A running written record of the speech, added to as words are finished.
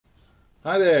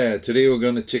Hi there, today we're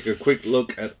going to take a quick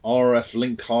look at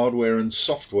RFLink hardware and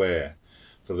software.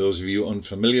 For those of you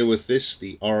unfamiliar with this,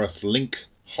 the RFLink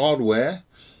hardware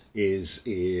is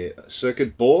a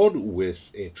circuit board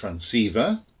with a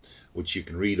transceiver, which you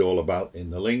can read all about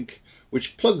in the link,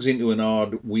 which plugs into an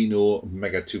Arduino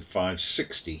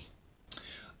Mega2560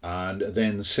 and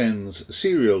then sends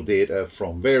serial data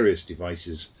from various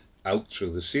devices out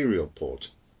through the serial port.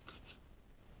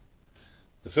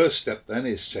 The first step then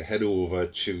is to head over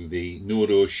to the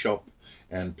Nodo shop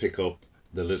and pick up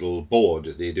the little board.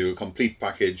 They do a complete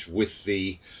package with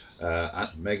the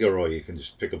Mega, or you can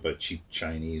just pick up a cheap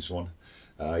Chinese one.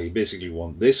 You basically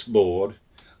want this board.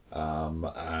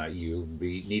 You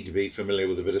need to be familiar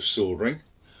with a bit of soldering.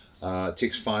 It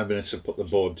takes 5 minutes to put the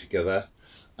board together,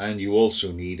 and you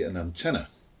also need an antenna.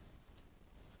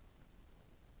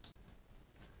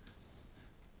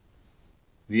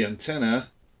 The antenna,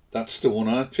 that's the one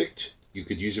I picked. You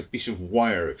could use a piece of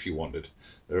wire if you wanted.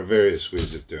 There are various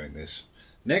ways of doing this.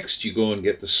 Next, you go and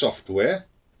get the software,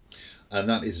 and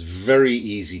that is very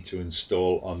easy to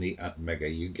install on the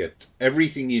AtMega. You get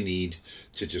everything you need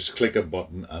to just click a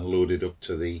button and load it up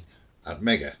to the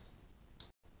AtMega.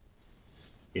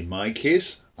 In my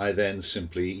case, I then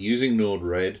simply, using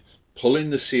Node-RED, pull in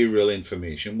the serial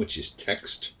information, which is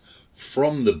text,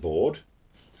 from the board,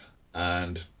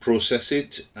 and process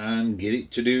it and get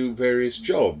it to do various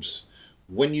jobs.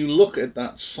 When you look at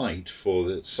that site for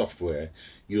the software,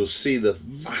 you'll see the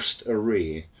vast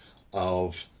array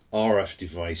of RF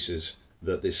devices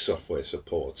that this software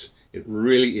supports. It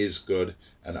really is good,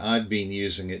 and I've been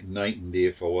using it night and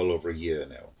day for well over a year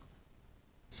now.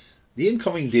 The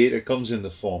incoming data comes in the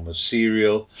form of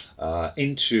serial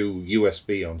into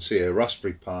USB on, say, a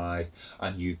Raspberry Pi,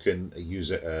 and you can use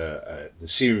the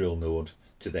serial node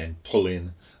to then pull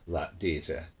in that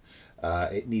data.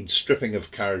 It needs stripping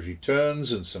of carriage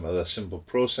returns and some other simple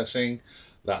processing.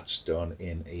 That's done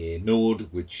in a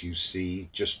node which you see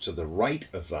just to the right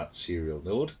of that serial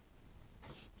node.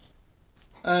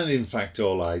 And in fact,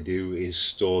 all I do is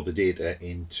store the data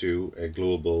into a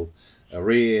global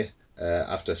array.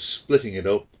 After splitting it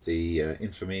up, the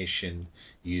information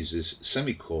uses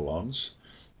semicolons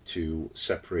to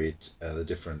separate the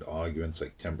different arguments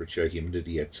like temperature,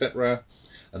 humidity, etc.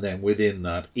 And then within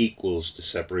that, equals to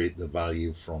separate the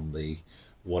value from the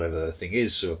whatever the thing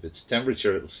is. So if it's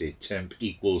temperature, it'll say temp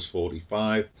equals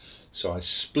 45. So I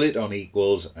split on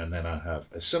equals, and then I have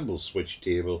a symbol switch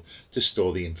table to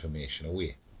store the information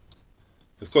away.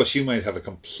 Of course, you might have a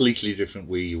completely different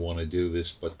way you want to do this,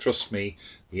 but trust me,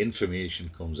 the information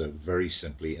comes out very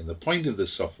simply. And the point of the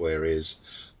software is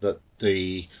that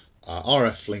the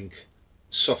RFLink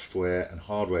software and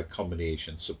hardware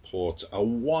combination supports a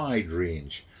wide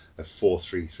range of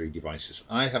 433 devices.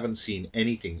 I haven't seen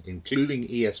anything, including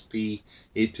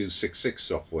ESP8266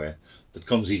 software, that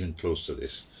comes even close to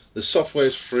this. The software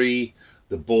is free,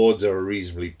 the boards are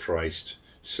reasonably priced,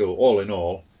 so all in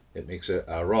all, it makes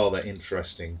a rather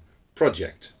interesting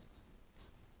project.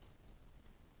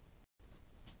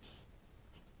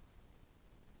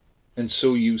 And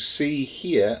so you see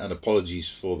here, and apologies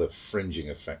for the fringing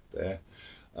effect there,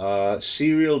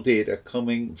 serial data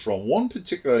coming from one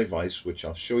particular device, which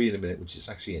I'll show you in a minute, which is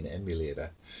actually an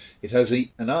emulator. It has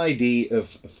an ID of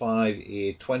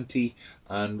 5A20,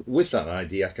 and with that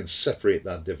ID I can separate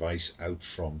that device out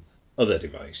from other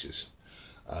devices,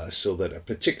 so that a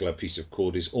particular piece of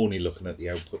code is only looking at the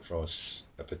output from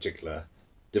a particular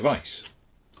device.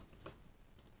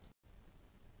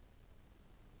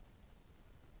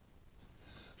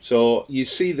 So you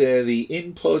see there the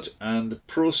input and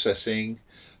processing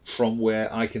from where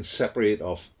I can separate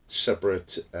off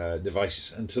separate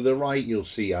devices. And to the right, you'll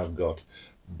see I've got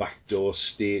backdoor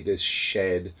status,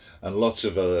 shed, and lots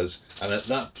of others. And at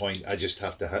that point, I just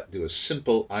have to do a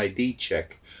simple ID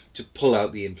check to pull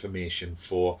out the information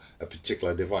for a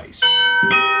particular device.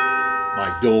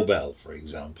 My doorbell, for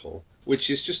example, which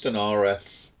is just an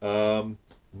RF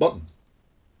button.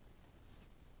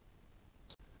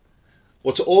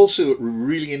 What's also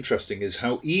really interesting is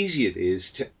how easy it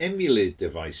is to emulate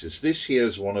devices. This here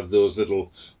is one of those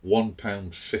little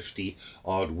 £1.50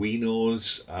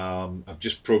 Arduinos. I've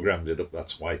just programmed it up,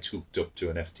 that's why it's hooked up to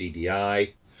an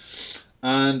FTDI.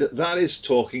 And that is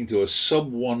talking to a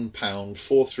sub £1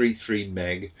 433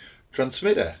 meg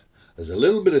transmitter. There's a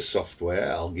little bit of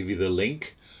software, I'll give you the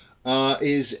link,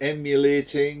 is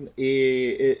emulating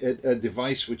a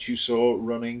device which you saw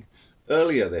running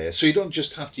earlier there. So you don't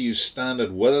just have to use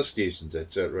standard weather stations,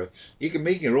 etc. You can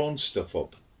make your own stuff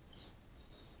up.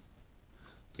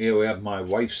 Here we have my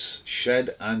wife's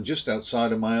shed, and just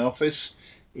outside of my office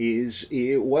is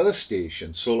a weather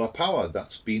station, solar powered,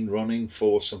 that's been running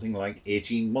for something like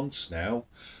 18 months now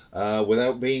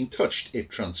without being touched. It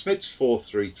transmits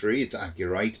 433, it's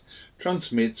accurate,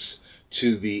 transmits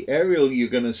to the aerial you're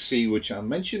going to see, which I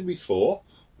mentioned before,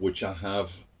 which I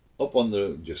have up on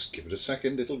the, just give it a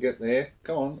second, it'll get there,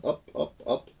 come on, up, up,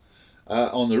 up,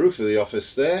 on the roof of the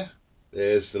office there.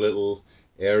 There's the little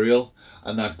aerial,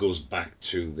 and that goes back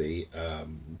to the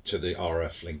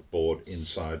RFLink board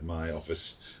inside my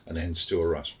office, and hence to a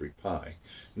Raspberry Pi.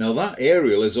 Now that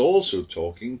aerial is also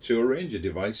talking to a range of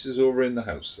devices over in the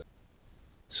house there.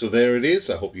 So there it is.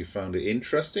 I hope you found it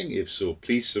interesting. If so,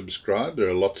 please subscribe. There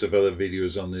are lots of other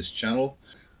videos on this channel.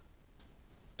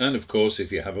 And of course,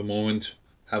 if you have a moment,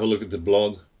 have a look at the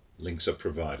blog. Links are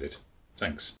provided.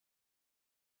 Thanks.